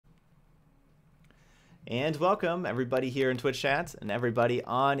And welcome everybody here in Twitch chat and everybody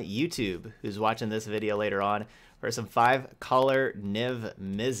on YouTube who's watching this video later on for some 5-color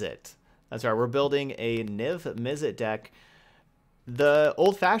Niv-Mizzet. That's right, we're building a Niv-Mizzet deck the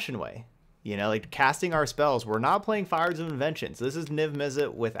old-fashioned way. You know, like casting our spells. We're not playing Fires of Invention. So this is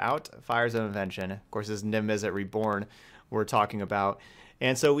Niv-Mizzet without Fires of Invention. Of course, this is Niv-Mizzet Reborn we're talking about.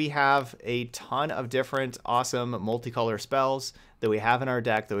 And so we have a ton of different awesome multicolor spells that we have in our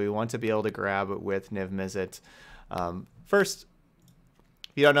deck that we want to be able to grab with Niv-Mizzet. First,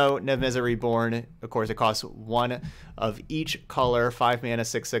 if you don't know, Niv-Mizzet Reborn, of course, it costs 1 of each color, 5 mana,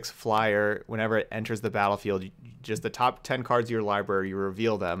 6/6 flyer. Whenever it enters the battlefield, just the top 10 cards of your library, you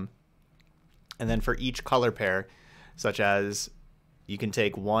reveal them. And then for each color pair, such as you can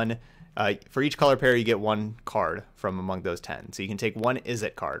take one, for each color pair, you get 1 card from among those 10. So you can take 1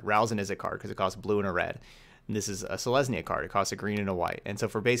 Izzet card, Rouse an Izzet card, because it costs blue and a red. And this is a Selesnya card. It costs a green and a white. And so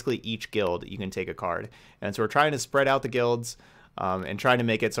for basically each guild, you can take a card. And so we're trying to spread out the guilds and trying to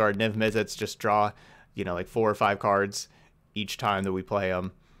make it so our Niv-Mizzets just draw, you know, like 4 or 5 cards each time that we play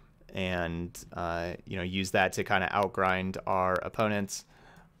them. And, you know, use that to kind of outgrind our opponents.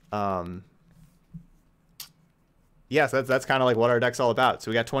 Yeah, so that's kind of like what our deck's all about. So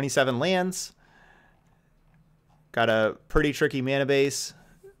we got 27 lands. Got a pretty tricky mana base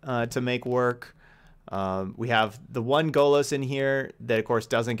to make work. We have the 1 Golos in here that, of course,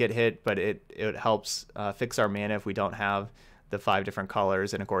 doesn't get hit, but it helps fix our mana if we don't have the 5 different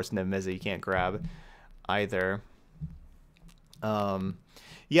colors. And, of course, Niv-Mizzet you can't grab either.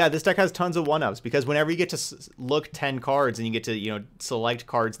 Yeah, this deck has tons of 1-ups because whenever you get to look 10 cards and you get to, you know, select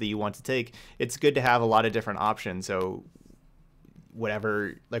cards that you want to take, it's good to have a lot of different options. So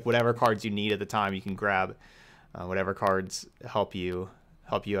whatever cards you need at the time, you can grab whatever cards help you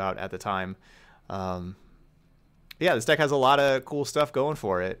out at the time. Yeah, this deck has a lot of cool stuff going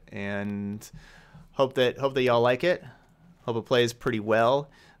for it, and hope that y'all like it. Hope it plays pretty well.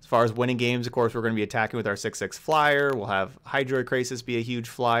 As far as winning games, of course, we're going to be attacking with our 6/6 flyer. We'll have Hydroid Krasis be a huge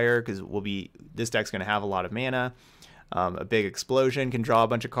flyer because this deck's going to have a lot of mana. A big explosion can draw a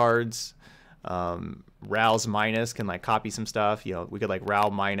bunch of cards. Rouse minus can like copy some stuff. You know, we could like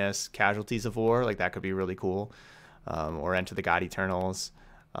Row minus Casualties of War. Like that could be really cool. Or Enter the God Eternals.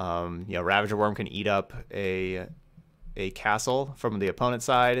 You know, Ravager Worm can eat up a castle from the opponent's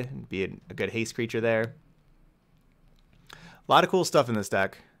side and be a good haste creature there. A lot of cool stuff in this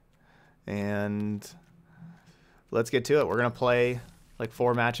deck. And let's get to it. We're going to play like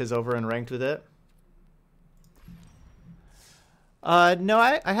 4 matches over in ranked with it. No,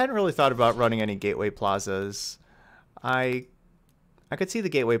 I hadn't really thought about running any Gateway Plazas. I could see the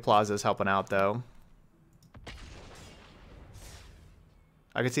Gateway Plazas helping out, though.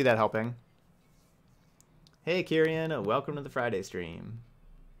 I could see that helping. Hey, Kyrian, welcome to the Friday stream.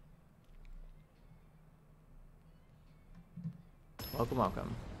 Welcome,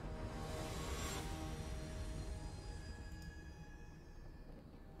 welcome.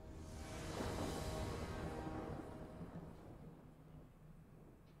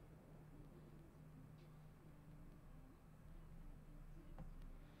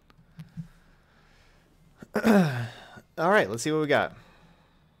 All right, let's see what we got.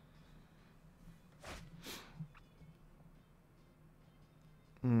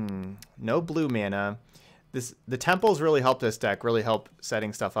 No blue mana. The temples really help this deck, really help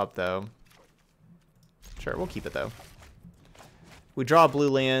setting stuff up, though. Sure, we'll keep it, though. We draw a blue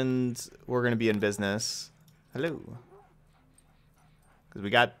land, we're going to be in business. Hello. Because we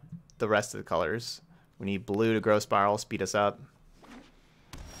got the rest of the colors. We need blue to grow spiral, speed us up.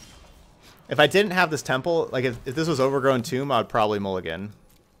 If I didn't have this temple, like if this was Overgrown Tomb, I'd probably mulligan.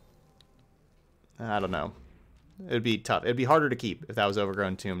 I don't know. It'd be tough. It'd be harder to keep if that was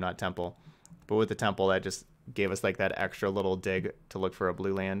Overgrown Tomb, not temple. But with the temple, that just gave us like that extra little dig to look for a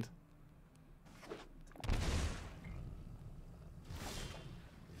blue land.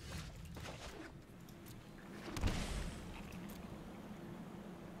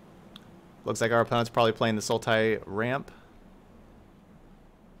 Looks like our opponent's probably playing the Sultai ramp.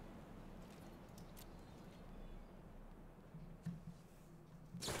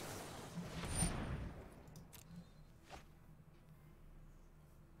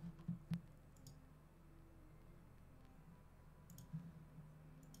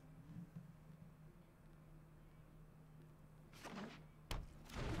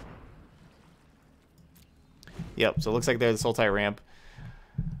 Yep, so it looks like they're the Sultai ramp.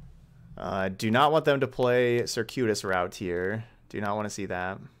 Do not want them to play Circuitous Route here. Do not want to see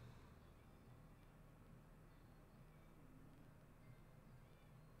that.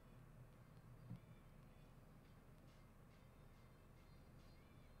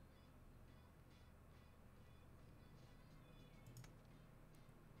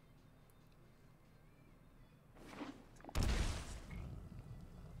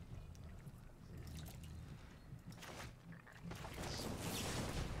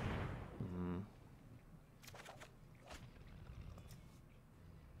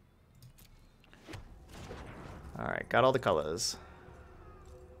 got all the colors.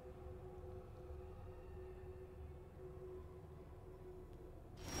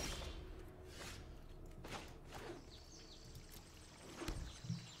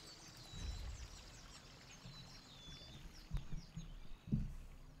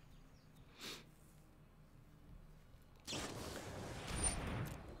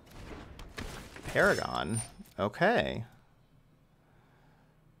 Paragon. Okay.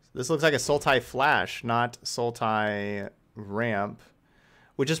 This looks like a Sultai Flash, not Sultai Ramp,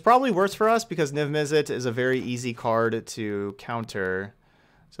 which is probably worse for us because Niv-Mizzet is a very easy card to counter.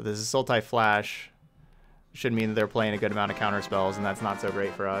 So this is Sultai Flash. Should mean that they're playing a good amount of counter spells, and that's not so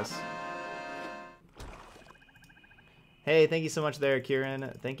great for us. Hey, thank you so much there,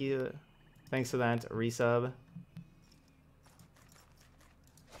 Kieran. Thank you. Thanks for that resub.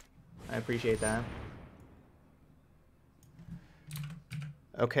 I appreciate that.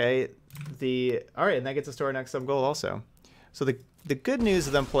 Okay, all right, and that gets us to our next sub goal also. So the good news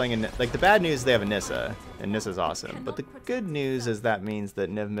of them playing like the bad news is they have a Nissa, and Nissa's awesome. But the good news is that means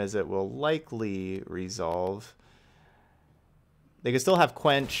that Niv-Mizzet will likely resolve. They can still have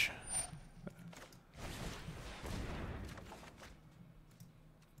Quench.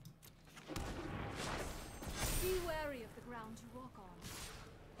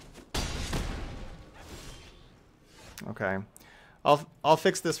 Okay, I'll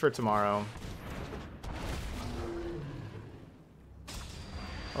fix this for tomorrow,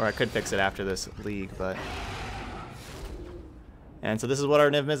 or I could fix it after this league, but. And so this is what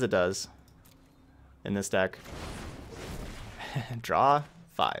our Niv-Mizzet does in this deck. Draw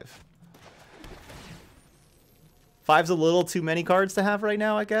 5. 5's a little too many cards to have right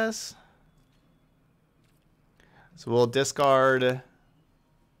now, I guess. So we'll discard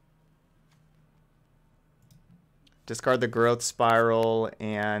the Growth Spiral,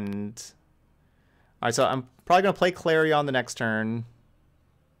 and all right, so I'm probably gonna play Clarion the next turn.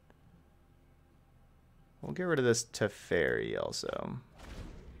 We'll get rid of this Teferi also.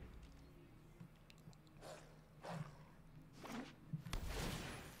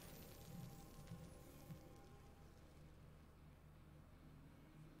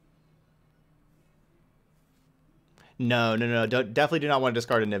 No. Definitely do not want to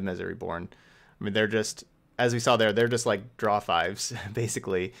discard a Niv-Mizzet Reborn. I mean, they're just, as we saw there, they're just like draw 5s,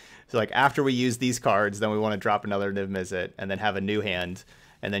 basically. So like after we use these cards, then we want to drop another Niv-Mizzet and then have a new hand,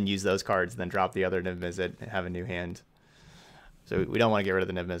 and then use those cards and then drop the other Niv-Mizzet and have a new hand. So we don't want to get rid of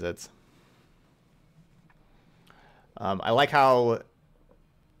the Niv-Mizzets. I like how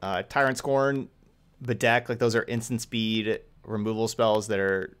Tyrant Scorn, Bedeck, like those are instant speed removal spells that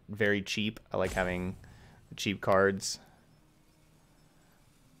are very cheap. I like having cheap cards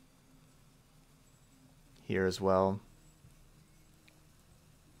here as well.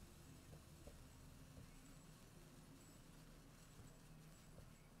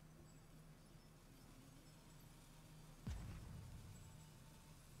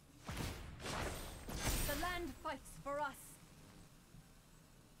 The land fights for us.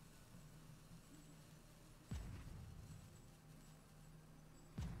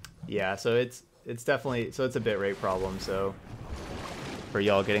 Yeah, so it's definitely, so it's a bitrate problem, so for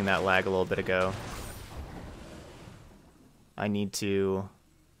y'all getting that lag a little bit ago. I need to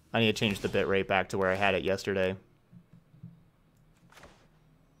change the bitrate back to where I had it yesterday.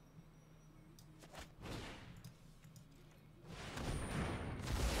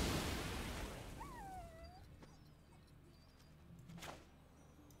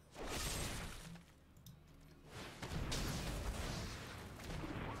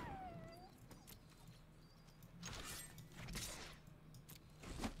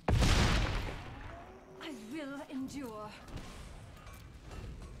 I will endure.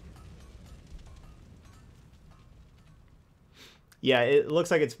 Yeah, it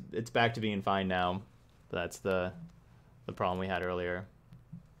looks like it's back to being fine now. That's the problem we had earlier.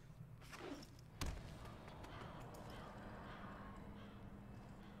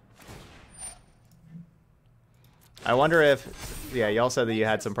 I wonder if, yeah, y'all said that you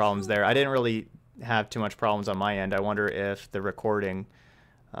had some problems there. I didn't really have too much problems on my end. I wonder if the recording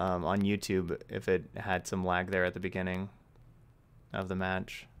on YouTube, if it had some lag there at the beginning of the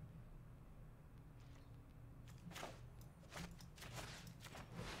match.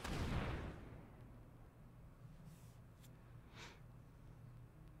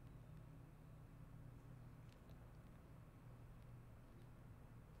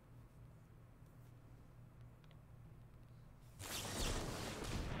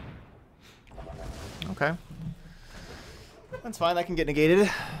 Okay. That's fine, that can get negated.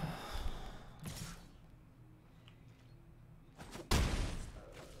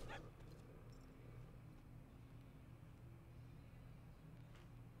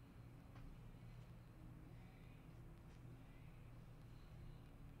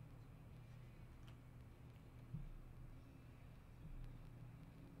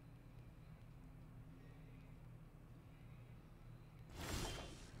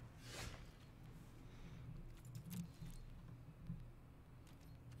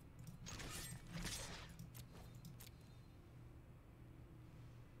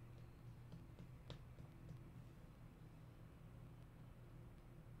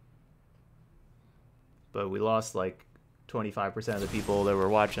 but we lost like 25% of the people that were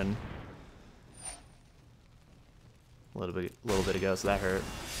watching a little bit ago, so that hurt.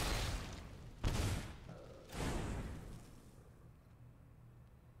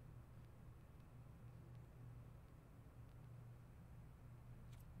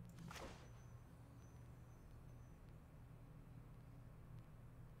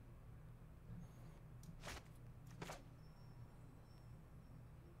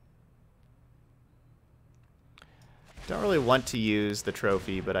 Don't really want to use the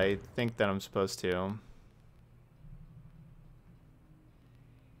trophy, but I think that I'm supposed to.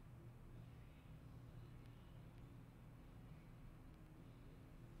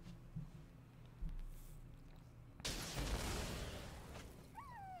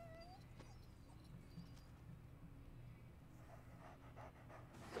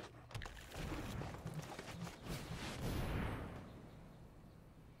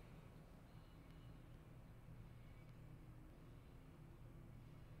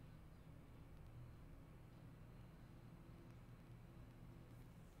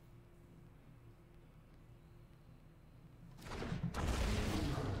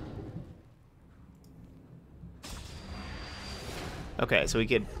 Okay, so we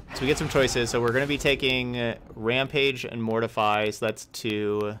get some choices. So we're gonna be taking Rampage and Mortify. So that's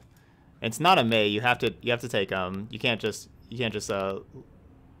 2. It's not a May. You have to take them. You can't just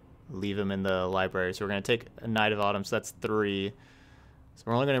leave them in the library. So we're gonna take a Knight of Autumn. So that's 3. So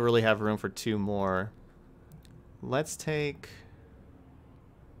we're only gonna really have room for 2 more. Let's take.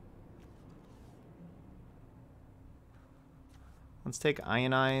 Let's take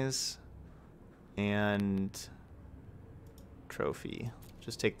Ionize and Trophy.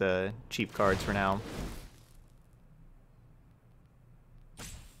 Just take the cheap cards for now.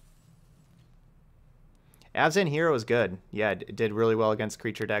 Absent Hero was good. Yeah, it did really well against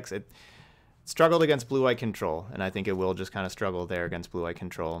creature decks. It struggled against Blue-White Control, and I think it will just kind of struggle there against Blue-White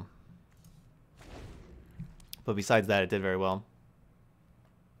Control. But besides that, it did very well.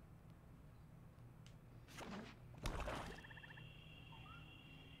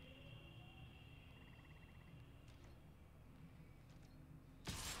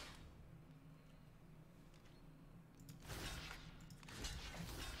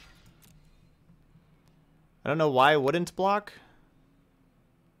 I don't know why it wouldn't block.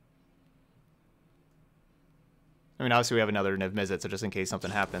 I mean, obviously we have another Niv-Mizzet, so just in case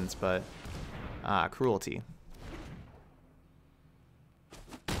something happens, but... Cruelty.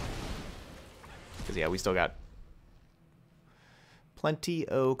 Because, yeah, we still got plenty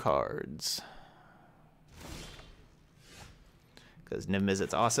of cards. Because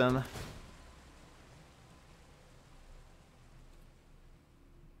Niv-Mizzet's awesome.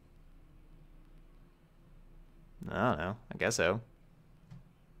 I don't know. I guess so.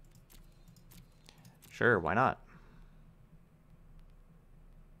 Sure, why not?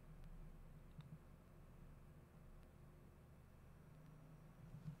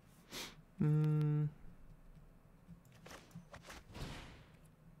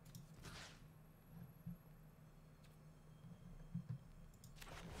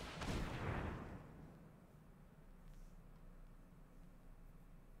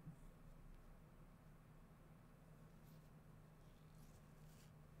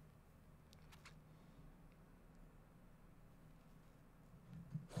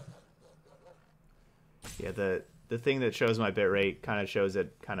 Yeah, the thing that shows my bitrate kind of shows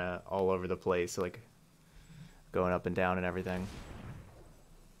it kind of all over the place, like going up and down and everything.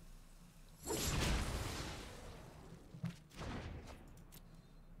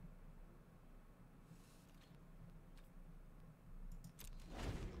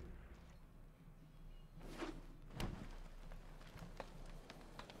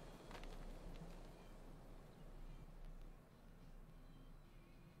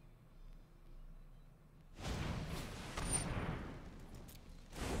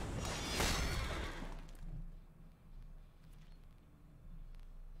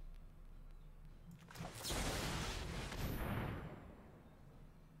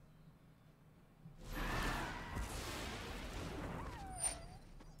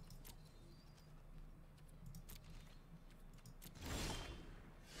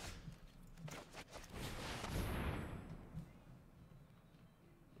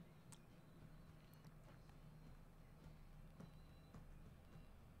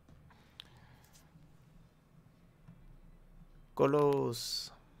 Colos.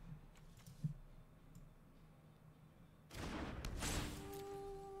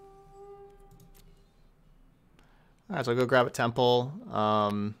 Alright, so I'll go grab a temple.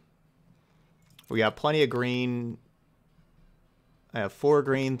 We got plenty of green. I have 4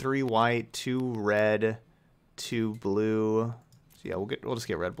 green, 3 white, 2 red, 2 blue. So yeah, we'll just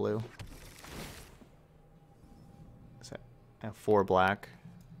get red, blue. So I have 4 black.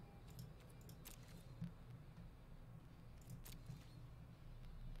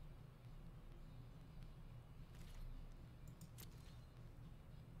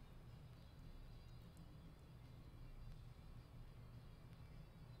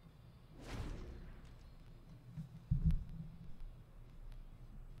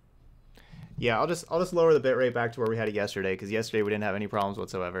 Yeah, I'll just lower the bitrate back to where we had it yesterday, because yesterday we didn't have any problems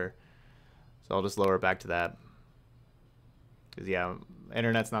whatsoever. So I'll just lower it back to that. Because yeah,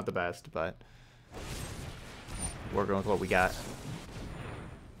 internet's not the best, but working with what we got.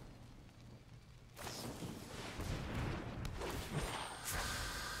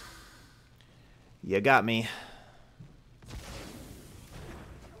 You got me.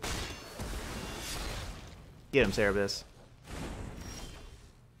 Get him, Cerebus.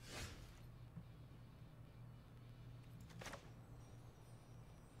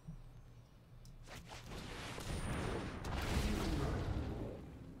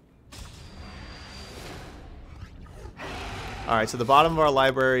 Alright, so the bottom of our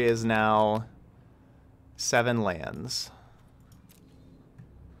library is now 7 lands.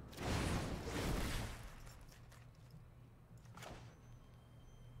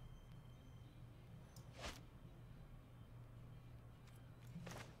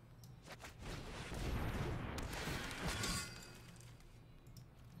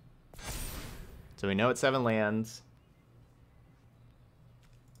 So we know it's 7 lands.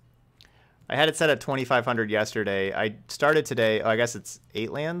 I had it set at 2,500 yesterday. I started today. Oh, I guess it's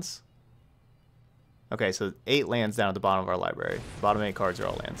 8 lands. Okay, so 8 lands down at the bottom of our library. The bottom 8 cards are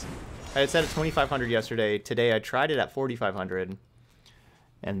all lands. I had it set at 2,500 yesterday. Today I tried it at 4,500,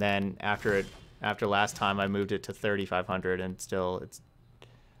 and then after last time I moved it to 3,500, and still it's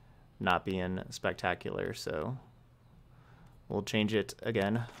not being spectacular. So we'll change it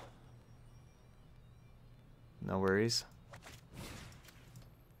again. No worries.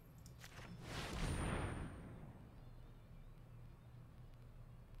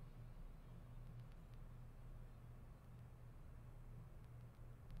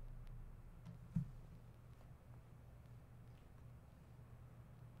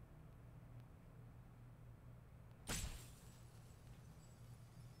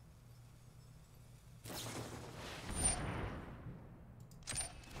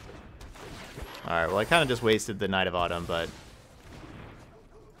 Alright, well I kind of just wasted the Night of Autumn, but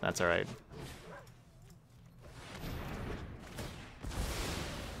that's alright.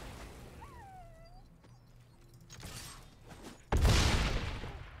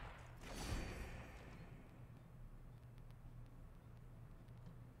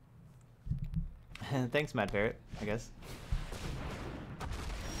 Thanks, Mad Parrot, I guess.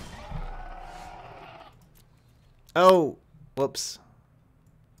 Oh! Whoops.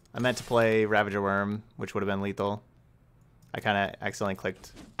 I meant to play Ravager Worm, which would have been lethal. I kind of accidentally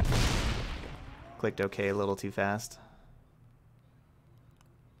clicked OK a little too fast.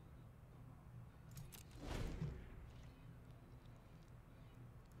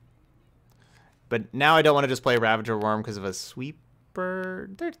 But now I don't want to just play Ravager Worm because of a sweeper.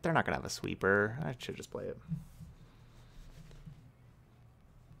 They're not going to have a sweeper. I should just play it.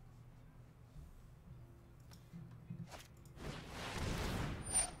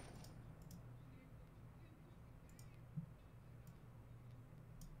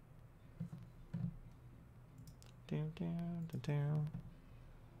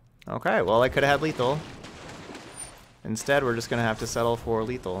 Okay, well I could have had lethal. Instead, we're just going to have to settle for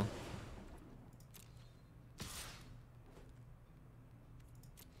lethal.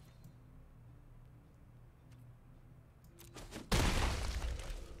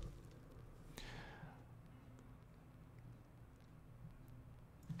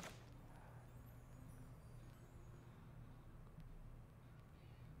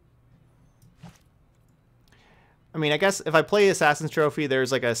 I mean, I guess if I play Assassin's Trophy,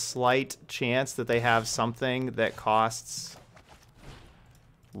 there's like a slight chance that they have something that costs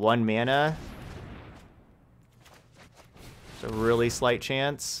 1 mana. It's a really slight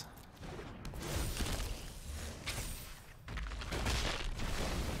chance.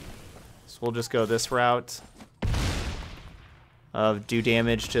 So we'll just go this route of do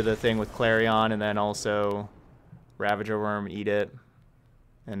damage to the thing with Clarion, and then also Ravager Worm, eat it,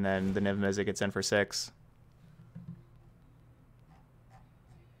 and then the Niv-Mizzet gets in for 6.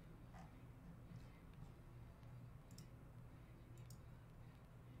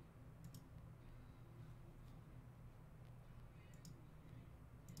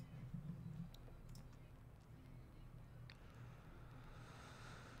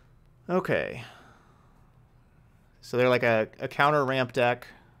 Okay. So they're like a counter ramp deck.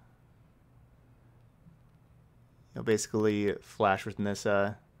 You'll basically flash with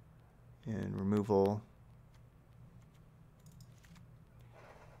Nissa and removal.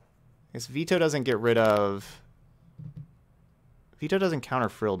 I guess Veto doesn't get rid of... Veto doesn't counter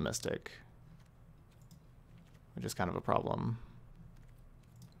Frilled Mystic, which is kind of a problem.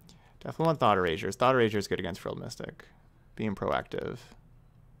 Definitely want Thought Erasures. Thought Erasure is good against Frilled Mystic. Being proactive.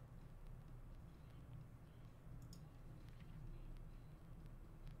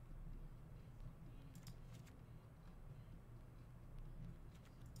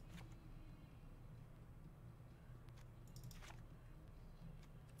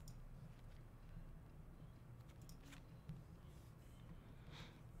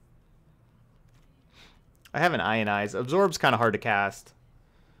 I have an Ionize. Absorb's kind of hard to cast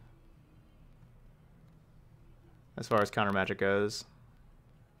as far as counter magic goes.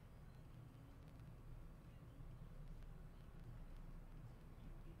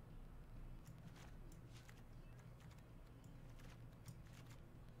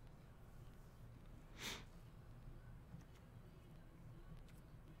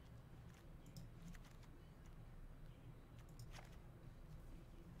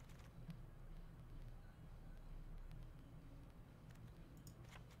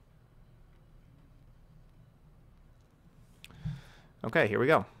 Okay, here we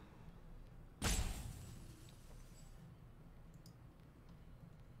go.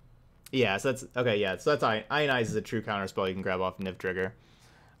 Yeah, so that's okay. Yeah, so that's Ionize is a true counter spell you can grab off Niv Trigger.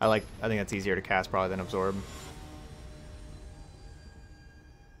 I think that's easier to cast probably than Absorb.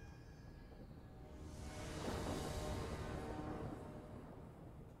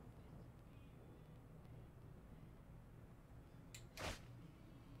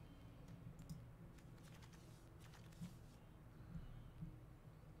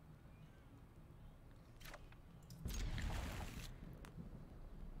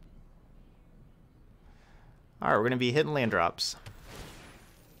 Alright, we're going to be hitting land drops.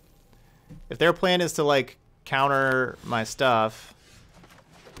 If their plan is to, like, counter my stuff...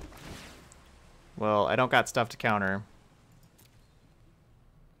 Well, I don't got stuff to counter.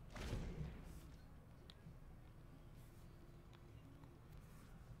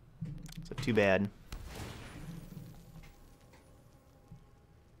 So, too bad.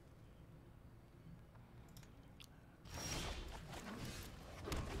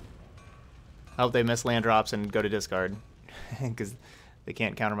 I hope they miss land drops and go to discard. Because they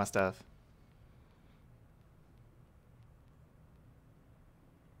can't counter my stuff.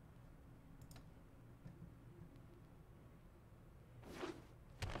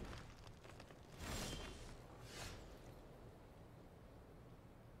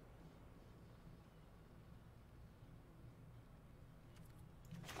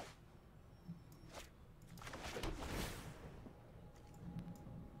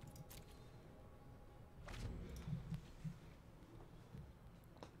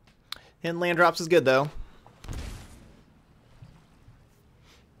 And land drops is good, though.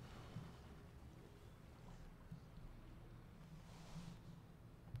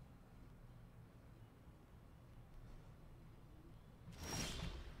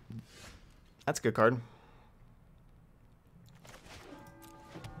 That's a good card.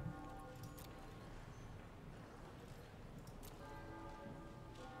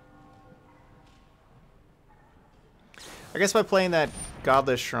 I guess by playing that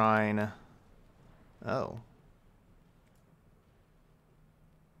Godless Shrine... Oh.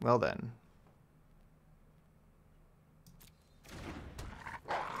 Well then.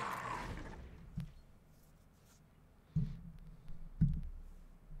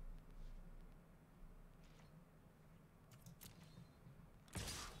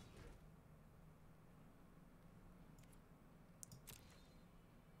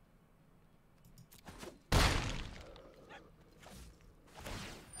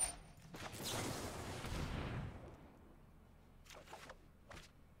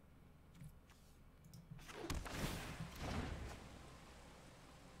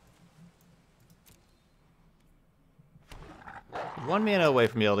 One mana away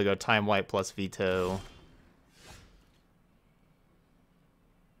from being able to go Time Wipe plus Veto.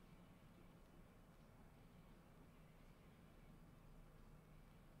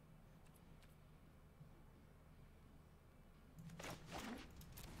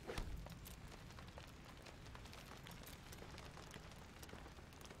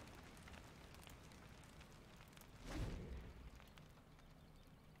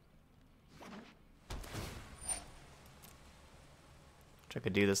 I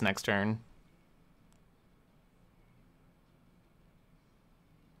could do this next turn.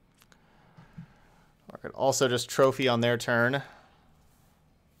 also just trophy on their turn.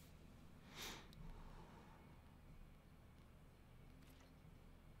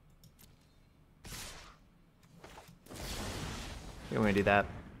 You want me to do that?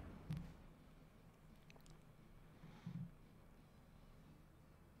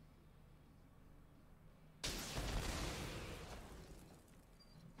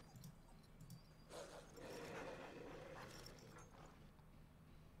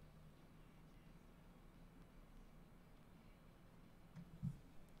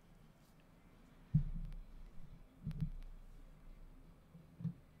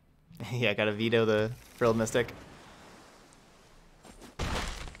 Yeah, gotta veto the Frilled Mystic.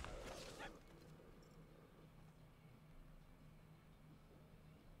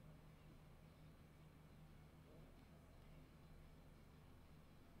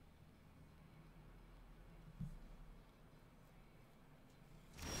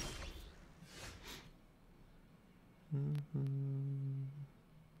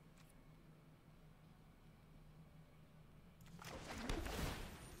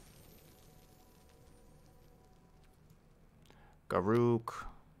 Garuk.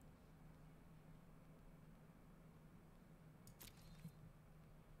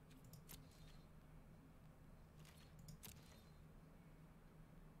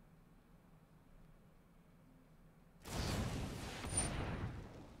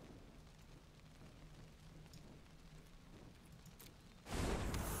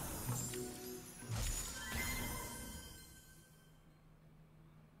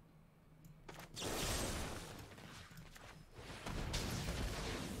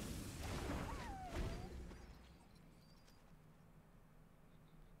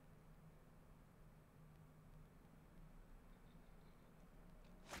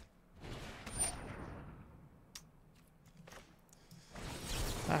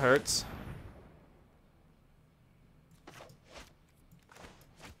 That hurts.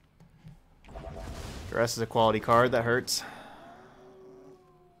 Duress is a quality card. That hurts.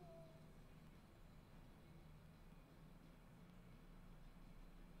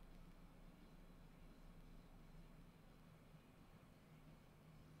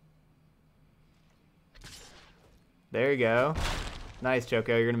 There you go. Nice,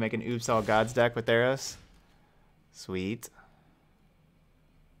 Choco. You're going to make an Oops All Gods deck with Theros. Sweet.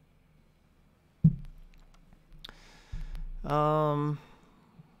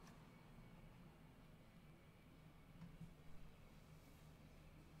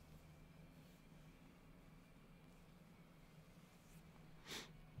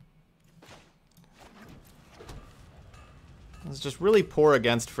 It's just really poor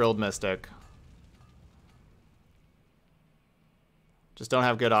against Frilled Mystic. Just don't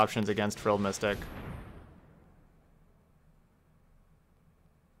have good options against Frilled Mystic.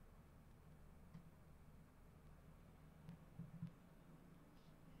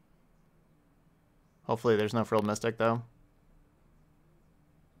 Hopefully there's no Frilled Mystic, though.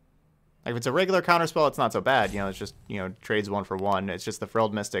 Like, if it's a regular counterspell, it's not so bad. You know, it's just, you know, trades 1 for 1. It's just the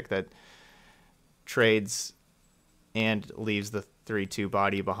Frilled Mystic that trades and leaves the 3/2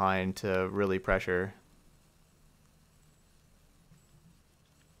 body behind to really pressure.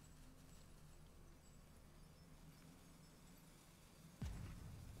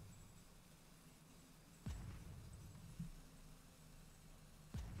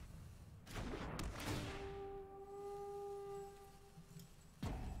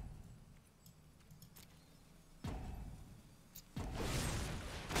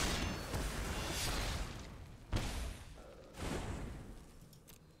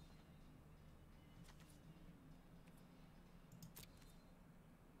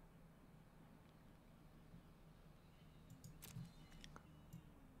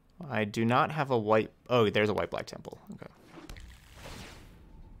 I do not have a white... Oh, there's a white-black temple. Okay.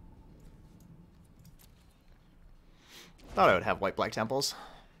 Thought I would have white-black temples.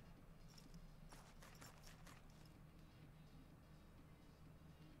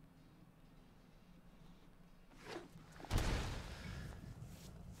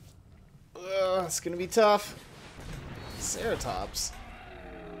 It's gonna be tough. Ceratops.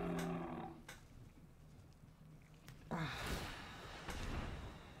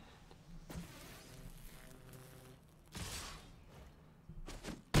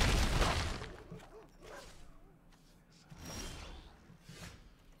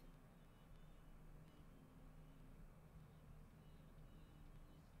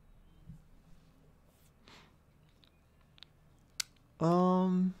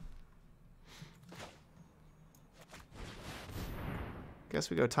 Guess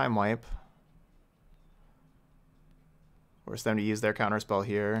we go Time Wipe. Force them to use their counterspell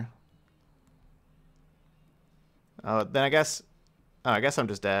here. Oh, then I guess... Oh, I guess I'm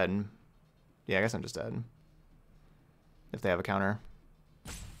just dead. Yeah, I guess I'm just dead. If they have a counter.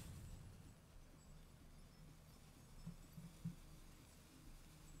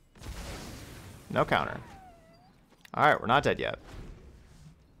 No counter. Alright, we're not dead yet.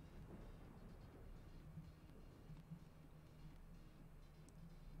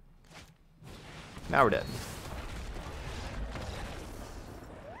 Now we're dead.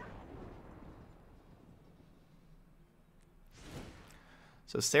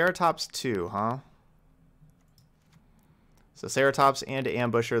 So Ceratops 2, huh? So Ceratops and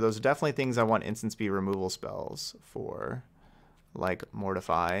Ambusher, those are definitely things I want instant speed removal spells for. Like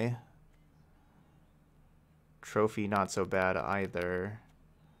Mortify. Trophy, not so bad either.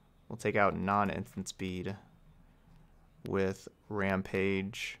 We'll take out non-instant speed with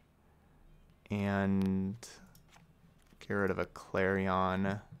Rampage and get rid of a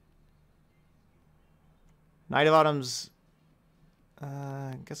Clarion. Knight of Autumn's,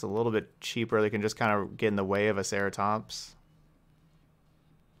 I guess, a little bit cheaper. They can just kind of get in the way of a Ceratops.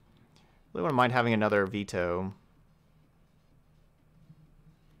 Really wouldn't mind having another veto.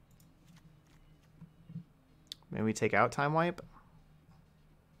 Maybe we take out Time Wipe?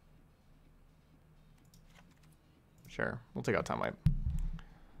 Sure, we'll take out Time Wipe.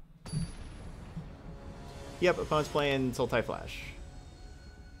 Yep, opponent's playing Sultai Flash.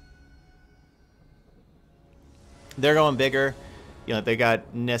 They're going bigger. You know, they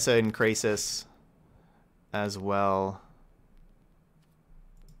got Nissa and Krasis as well.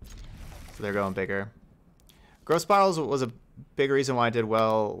 So they're going bigger. Growth Spirals was a big reason why I did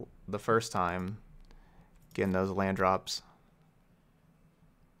well the first time. Getting those land drops.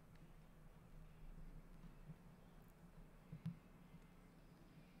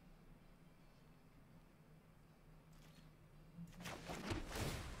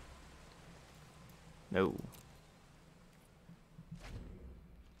 No.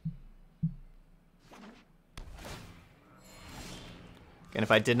 And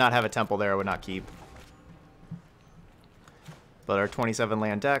if I did not have a temple there, I would not keep. But our 27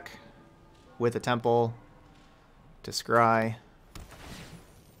 land deck with a temple to scry.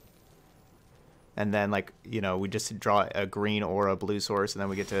 And then, like, you know, we just draw a green or a blue source, and then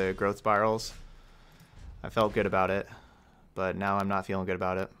we get to Growth Spirals. I felt good about it, but now I'm not feeling good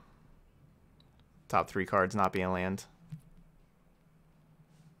about it. Top 3 cards not being land.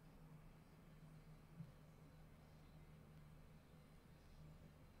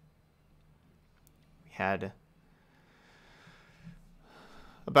 We had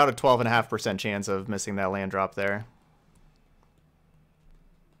about a 12.5% chance of missing that land drop there.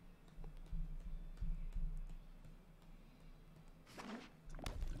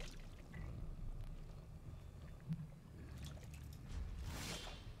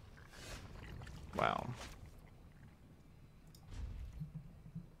 Wow.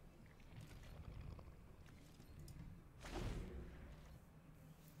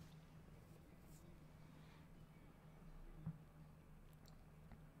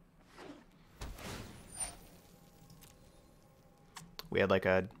 We had like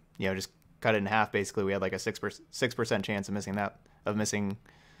a, you know, just cut it in half basically. We had like a 6% chance of missing that, of missing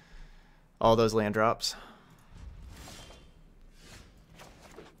all those land drops.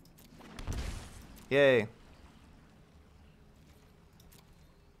 Yay.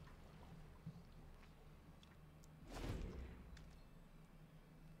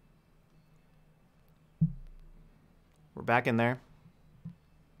 We're back in there.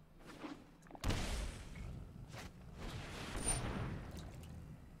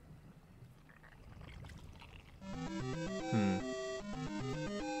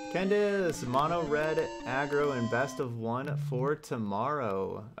 Candice, mono red, aggro, and best of 1 for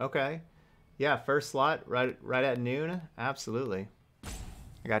tomorrow. Okay. Yeah, first slot right at noon. Absolutely.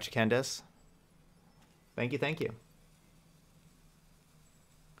 I got you, Candice. Thank you, thank you.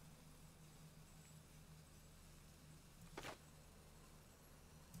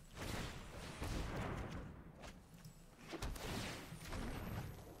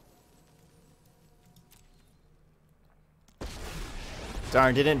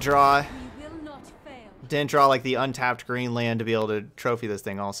 Darn, didn't draw like the untapped green land to be able to trophy this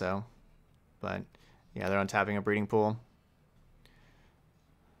thing also. But yeah, they're untapping a breeding pool.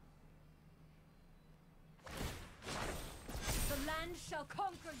 The land shall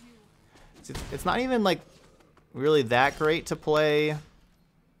conquer you. It's not even like really that great to play.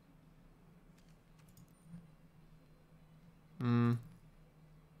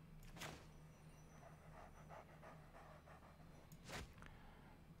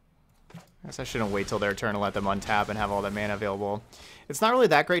 I guess I shouldn't wait till their turn to let them untap and have all that mana available. It's not really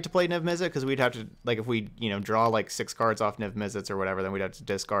that great to play Niv-Mizzet because we'd have to, like, if we, you know, draw like 6 cards off Niv-Mizzets or whatever, then we'd have to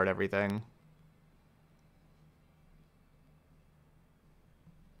discard everything.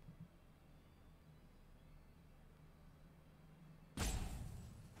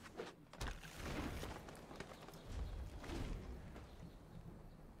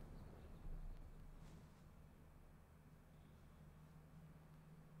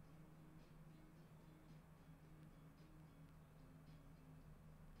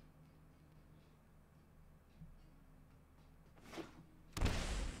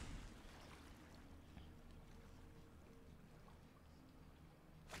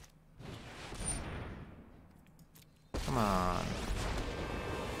 Come on.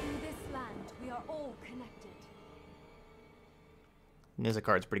 In this land, we are all connected. Nizzet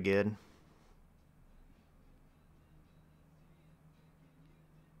card's pretty good.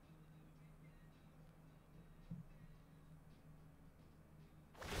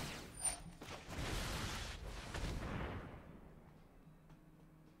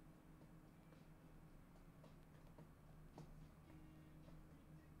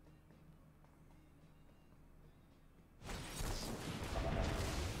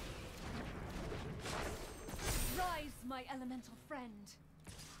 My elemental friend.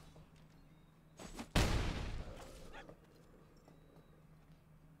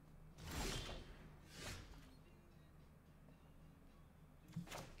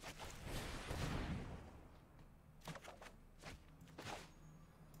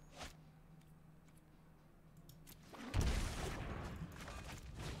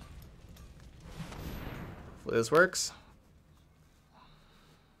 Hopefully this works.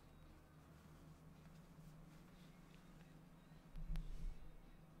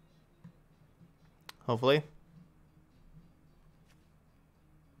 Hopefully.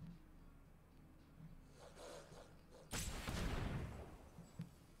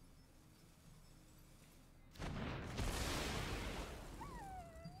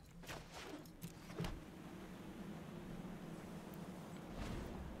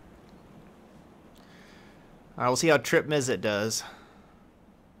 All right, we'll see how Niv-Mizzet does.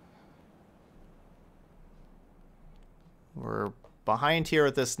 We're behind here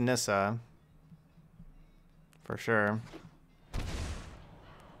with this Nissa. For sure.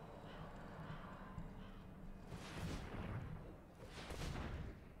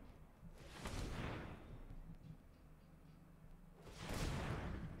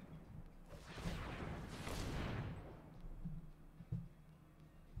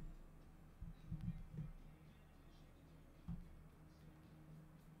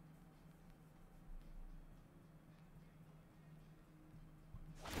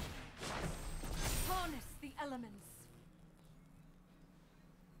 Harness the elements.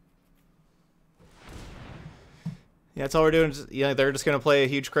 Yeah, that's all we're doing. Yeah, they're just gonna play a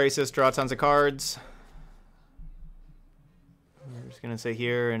huge crisis, draw tons of cards. We're just gonna sit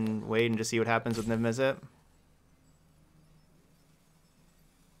here and wait and just see what happens with Niv-Mizzet.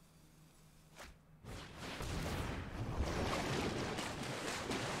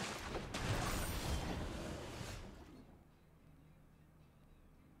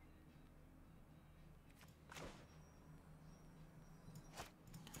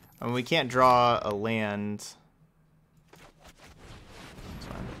 I mean, we can't draw a land. That's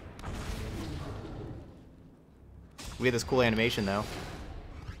fine. We get this cool animation, though.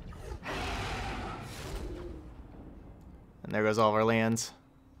 And there goes all of our lands.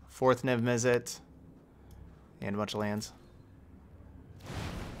 4th Niv-Mizzet. And a bunch of lands.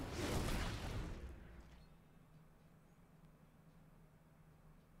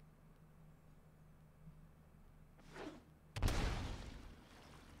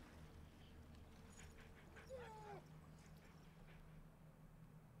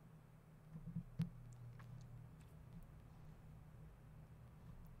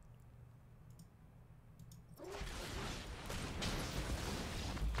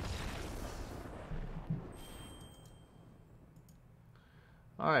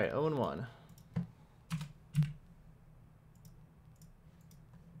 All right, 0-1.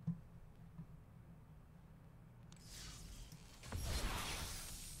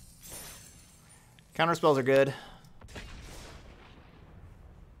 Counter spells are good,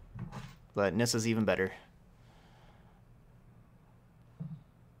 but Nissa's even better.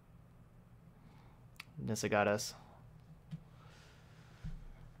 Nissa got us.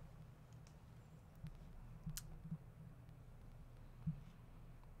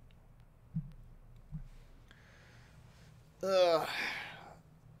 Ugh.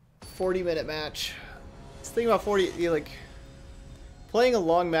 40-minute match. Let's think about 40. Like, Playing a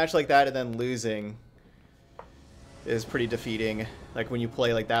long match like that and then losing is pretty defeating. Like when you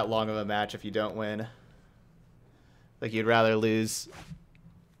play like that long of a match if you don't win. Like you'd rather lose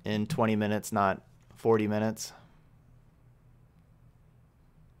in 20 minutes, not 40 minutes.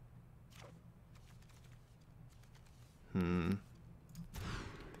 I think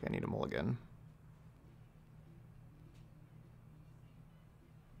I need a mulligan.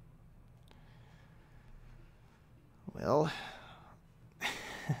 Well,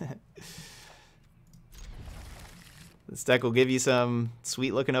 this deck will give you some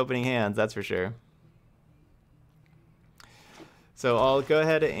sweet-looking opening hands, that's for sure. So I'll go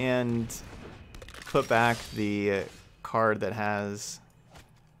ahead and put back the card that has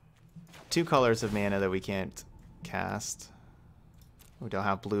 2 colors of mana that we can't cast. We don't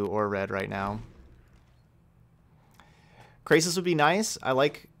have blue or red right now. Krasis would be nice. I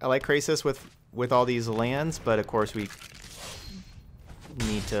like Krasis with all these lands, but of course we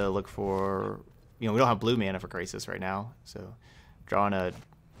need to look for, we don't have blue mana for Krasis right now, so drawing a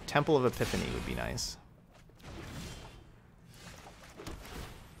Temple of Epiphany would be nice.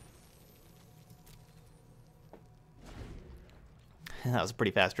 That was a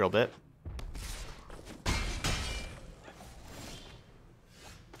pretty fast drill bit.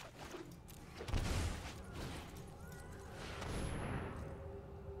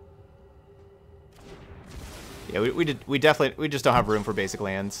 Yeah, we just don't have room for basic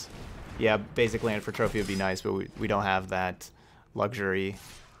lands. Yeah, basic land for trophy would be nice, but we don't have that luxury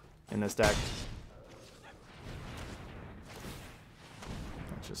in this deck.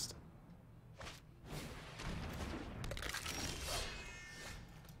 Just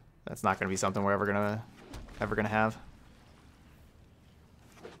that's not going to be something we're ever gonna have.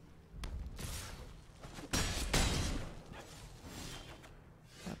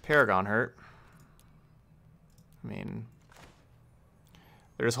 That Paragon hurt. I mean,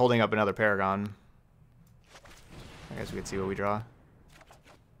 they're just holding up another Paragon. I guess we could see what we draw.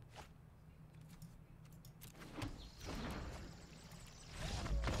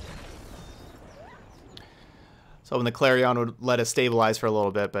 So when the Clarion would let us stabilize for a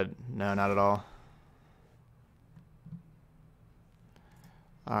little bit, but no, not at all.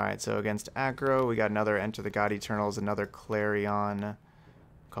 Alright, so against aggro, we got another Enter the God Eternals, another Clarion, a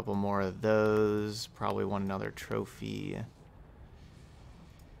couple more of those, probably one another trophy.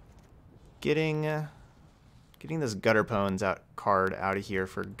 Getting this Gutter Pones card out of here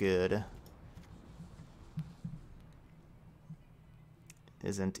for good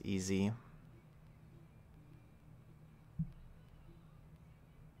isn't easy.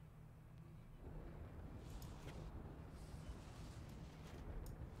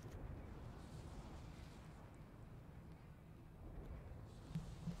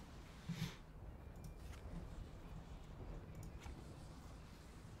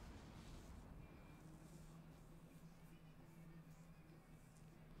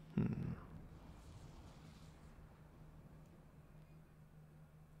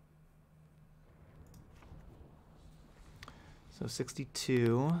 So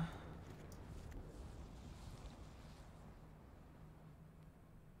 62.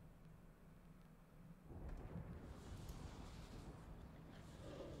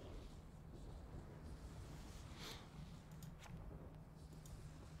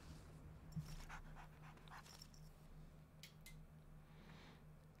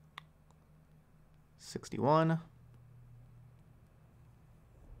 $61.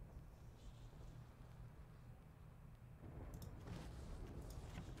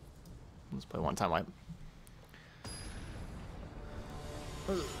 Let's play one time wipe.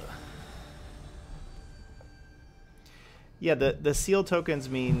 Yeah, the sealed tokens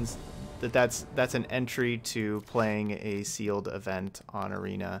means that's an entry to playing a sealed event on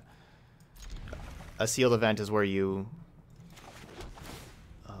Arena. A sealed event is where you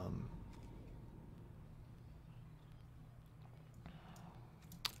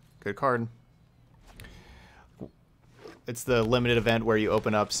good card. It's the limited event where you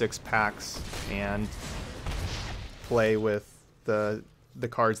open up 6 packs and play with the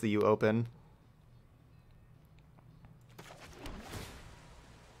cards that you open.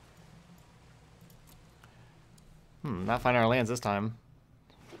 Not finding our lands this time.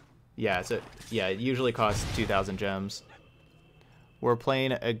 Yeah, it usually costs 2,000 gems. We're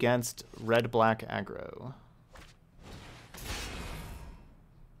playing against red-black aggro.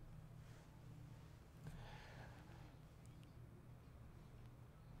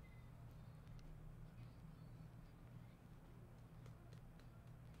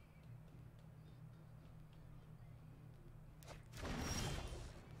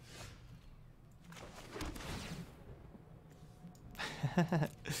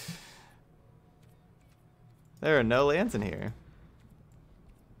 There are no lands in here.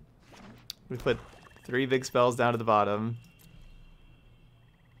 We put 3 big spells down to the bottom.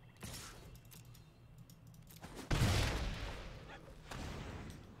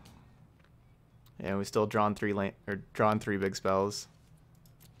 And we still drawn 3 big spells.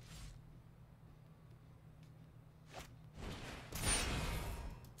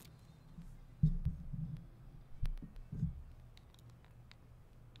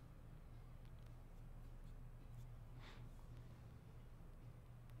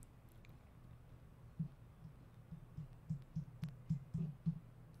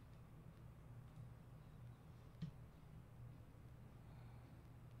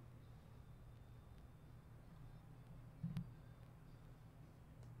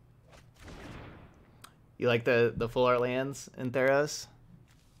 You like the full art lands in Theros?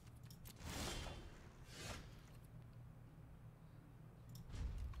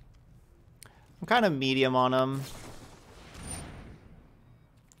 I'm kind of medium on them.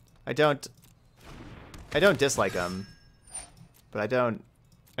 I don't dislike them, but I don't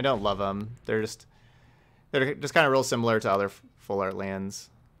love them. They're just kind of real similar to other full art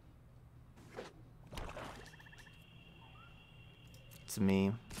lands. To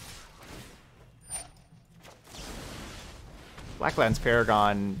me. Blacklands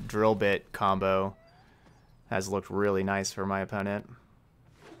Paragon drill bit combo has looked really nice for my opponent.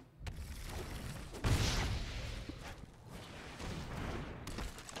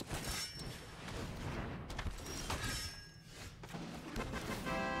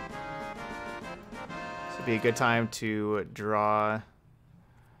 This would be a good time to draw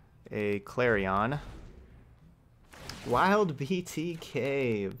a Clarion. Wild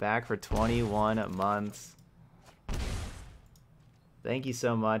BTK back for 21 months. Thank you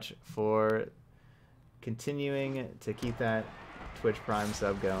so much for continuing to keep that Twitch Prime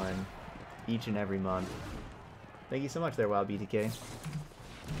sub going each and every month. Thank you so much there, Wild BTK.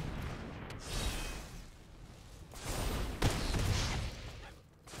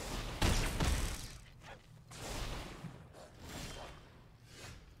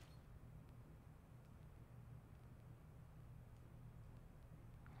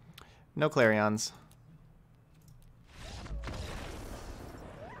 No Clarions.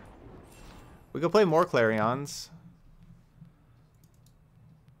 We could play more Clarions.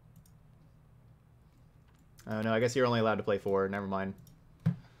 Oh no, I guess you're only allowed to play 4. Never mind.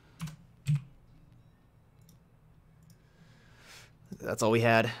 That's all we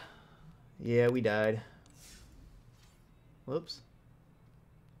had. Yeah, we died. Whoops.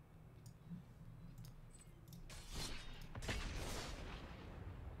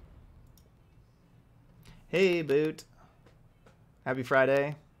 Hey, Boot. Happy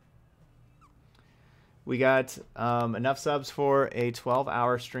Friday. We got enough subs for a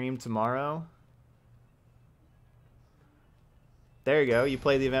 12-hour stream tomorrow. There you go. You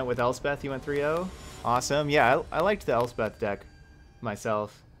played the event with Elspeth. You went 3-0. Awesome. Yeah, I liked the Elspeth deck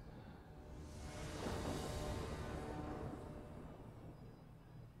myself.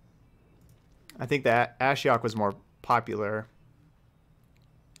 I think that Ashiok was more popular.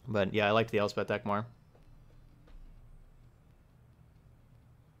 But yeah, I liked the Elspeth deck more.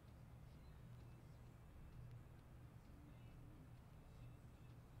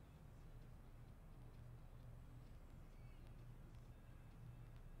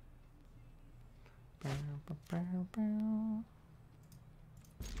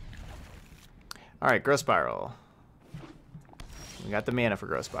 Alright, Growth Spiral. We got the mana for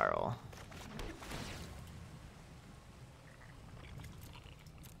Growth Spiral.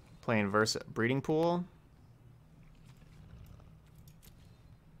 Playing Versa Breeding Pool.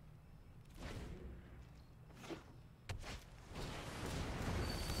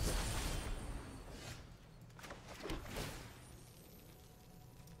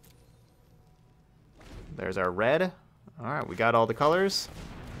 There's our red. Alright, we got all the colors.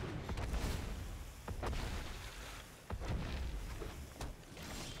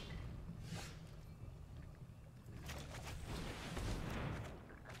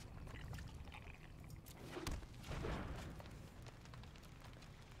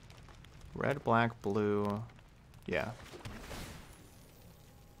 Red, black, blue. Yeah.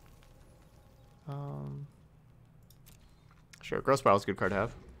 Sure, Growth Spiral is a good card to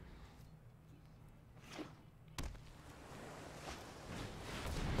have.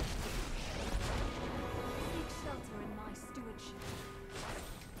 Seek shelter in my stewardship.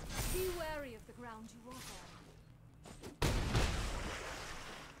 Be wary of the ground you walk on.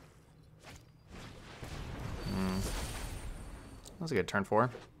 That was a good turn 4.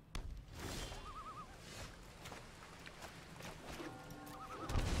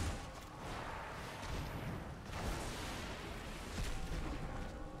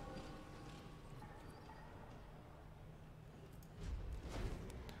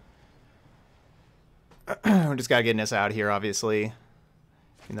 We just gotta get Nissa out here, obviously.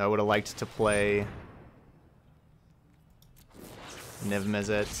 You know, I would have liked to play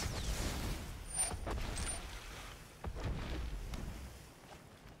Niv-Mizzet.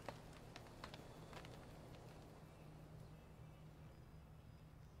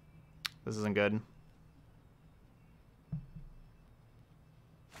 This isn't good.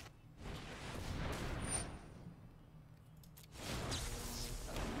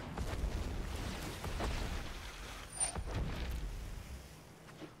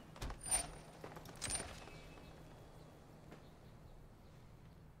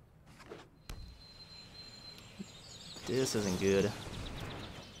 This isn't good.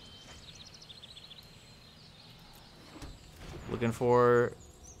 Looking for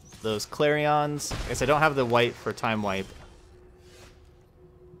those Clarions. I guess I don't have the white for time wipe.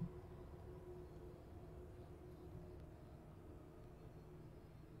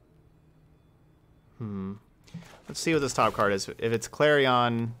 Let's see what this top card is. If it's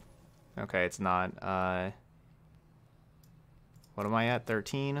Clarion, okay, it's not. What am I at?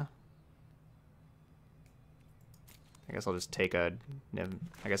 13. I guess I'll just take a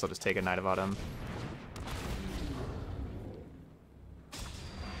Knight of Autumn.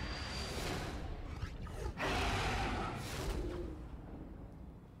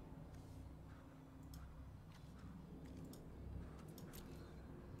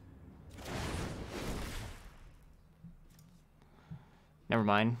 Never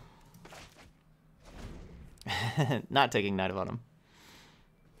mind. Not taking Knight of Autumn.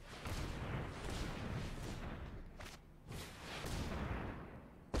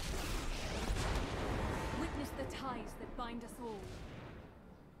 Witness the ties that bind us all.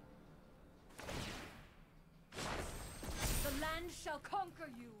 The land shall conquer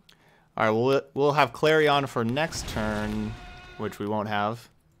you. All right, we'll have Clarion for next turn, which we won't have.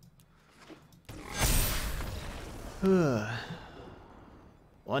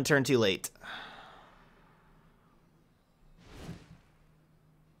 One turn too late.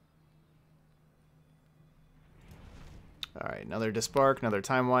 All right, another Disbark, another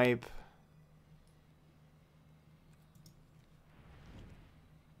Time Wipe.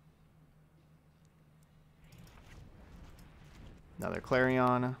 Another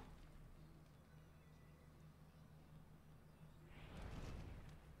Clarion.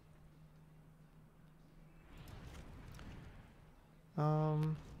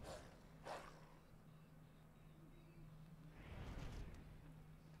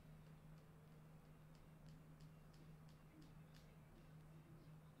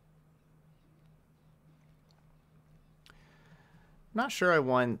 Not sure I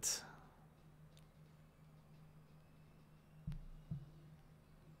want...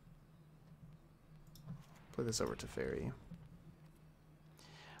 Play this over to Fairy. I'm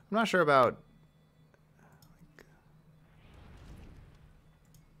not sure about...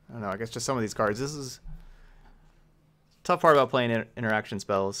 I don't know, I guess just some of these cards. This is the tough part about playing interaction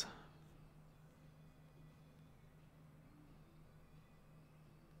spells.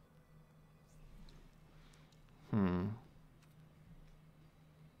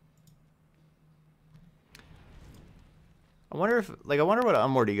 I wonder what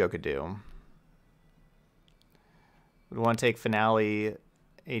Unmoored Ego could do. Would want to take Finale,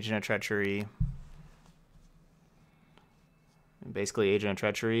 Agent of Treachery. Basically, Agent of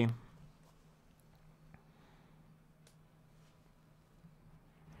Treachery.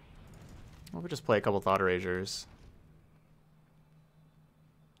 We'll just play a couple Thought Erasers.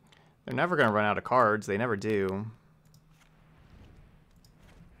 They're never going to run out of cards. They never do.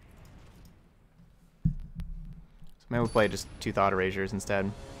 So maybe we'll play just 2 Thought Erasers instead.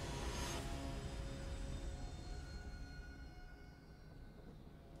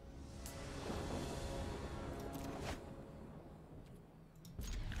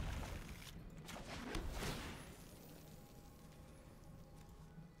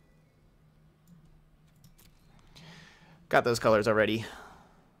 Got those colors already.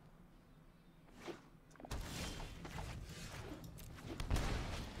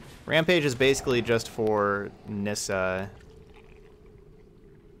 Rampage is basically just for Nissa.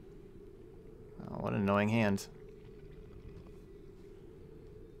 Oh, what an annoying hand.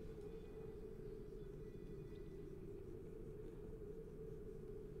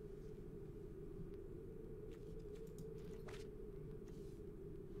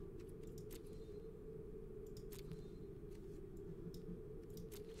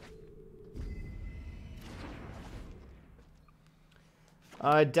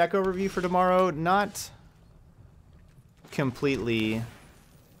 Deck overview for tomorrow, not completely.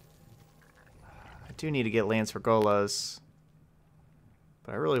 I do need to get Lance for Golas, but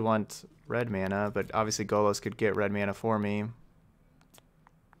But I really want red mana, but obviously Golos could get red mana for me.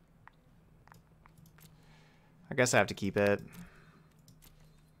 I guess I have to keep it.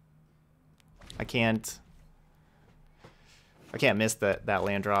 I can't miss that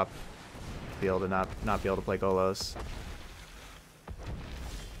land drop to be able to not be able to play Golos.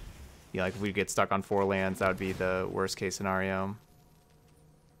 Yeah, like if we get stuck on 4 lands, that would be the worst case scenario.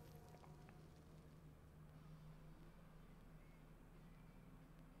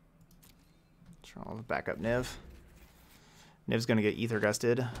 I'll back up Niv. Niv's gonna get Ether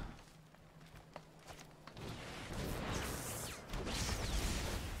Gusted.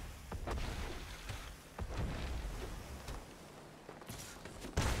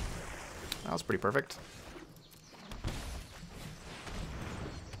 That was pretty perfect.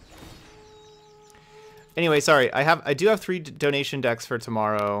 Anyway, sorry. I do have 3 donation decks for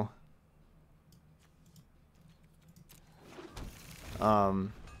tomorrow.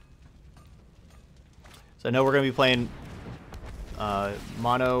 So I know we're going to be playing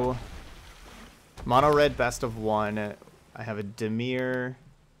mono red best of 1. I have a Dimir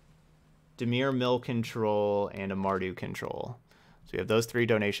Mill control and a Mardu control. So we have those 3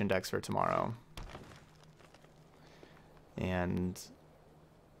 donation decks for tomorrow. And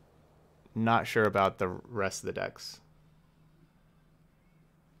not sure about the rest of the decks.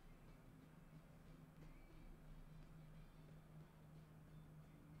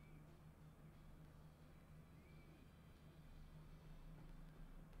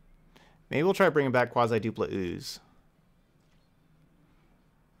 Maybe we'll try bringing back Quasi-Dupla Ooze.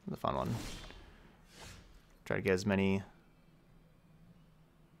 The fun one. Try to get as many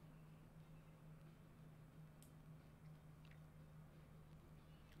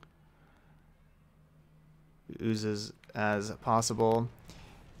oozes as possible.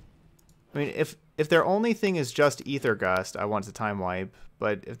 I mean, if their only thing is just Ether Gust, I want to Time Wipe.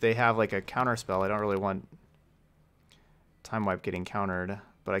 But if they have like a counter spell, I don't really want Time Wipe getting countered.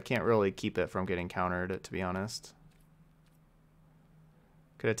 But I can't really keep it from getting countered, to be honest.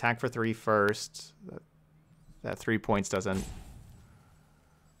 Could attack for 3 first. That 3 points doesn't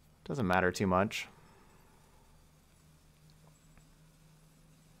matter too much.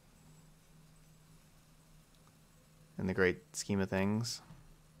 In the great scheme of things.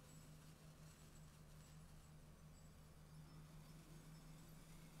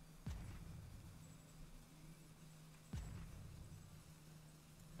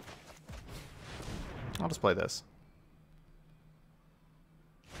 I'll just play this.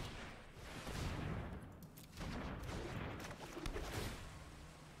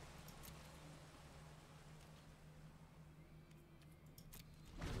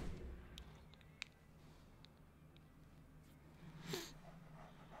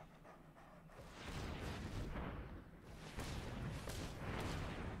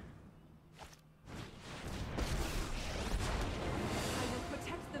 I will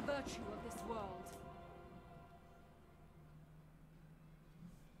protect the virtue of this world.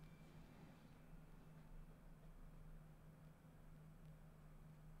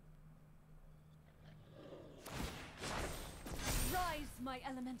 Rise, my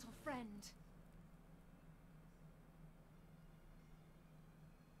elemental friend.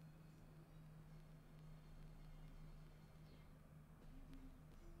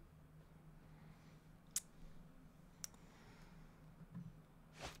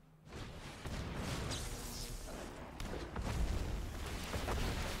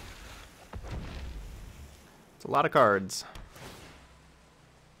 It's a lot of cards.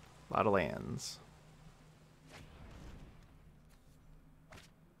 A lot of lands.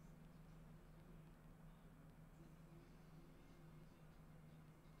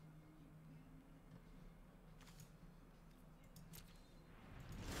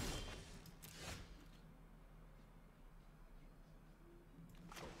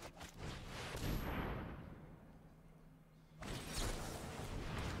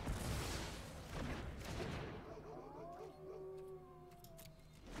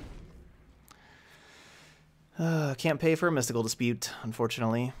 Can't pay for a mystical dispute,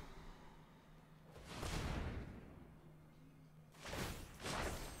 unfortunately.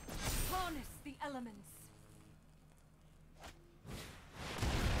 Harness the elements.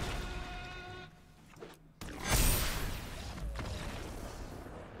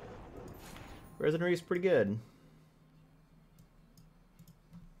 Resonary's pretty good.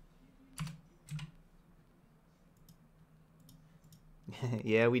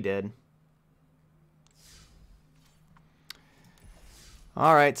 Yeah, we did.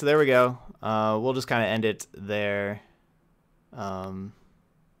 All right, so there we go. We'll just kind of end it there.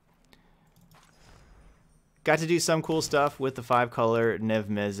 got to do some cool stuff with the 5-color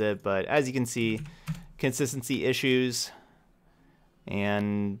Niv-Mizzet, but as you can see, consistency issues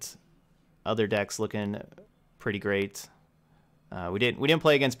and other decks looking pretty great. We didn't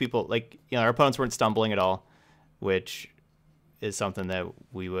play against people like, you know, our opponents weren't stumbling at all, which is something that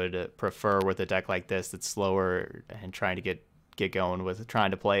we would prefer with a deck like this that's slower and trying to get going with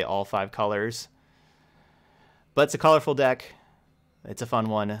trying to play all 5 colors. But it's a colorful deck. It's a fun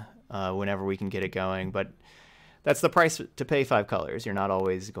one whenever we can get it going. But that's the price to pay 5 colors. You're not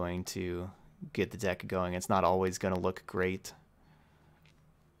always going to get the deck going. It's not always going to look great.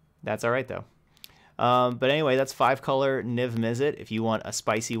 That's all right, though. But anyway, that's 5-color Niv-Mizzet. If you want a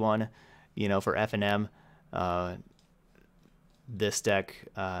spicy one, you know, for F&M, this deck's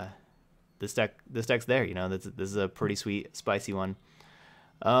there. You know, this is a pretty sweet, spicy one.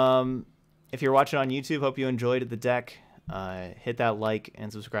 If you're watching on YouTube, hope you enjoyed the deck. Hit that like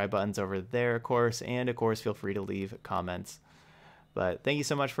and subscribe buttons over there, of course, and of course, feel free to leave comments. But thank you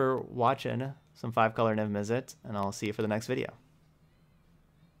so much for watching some 5-color Niv-Mizzet, and I'll see you for the next video.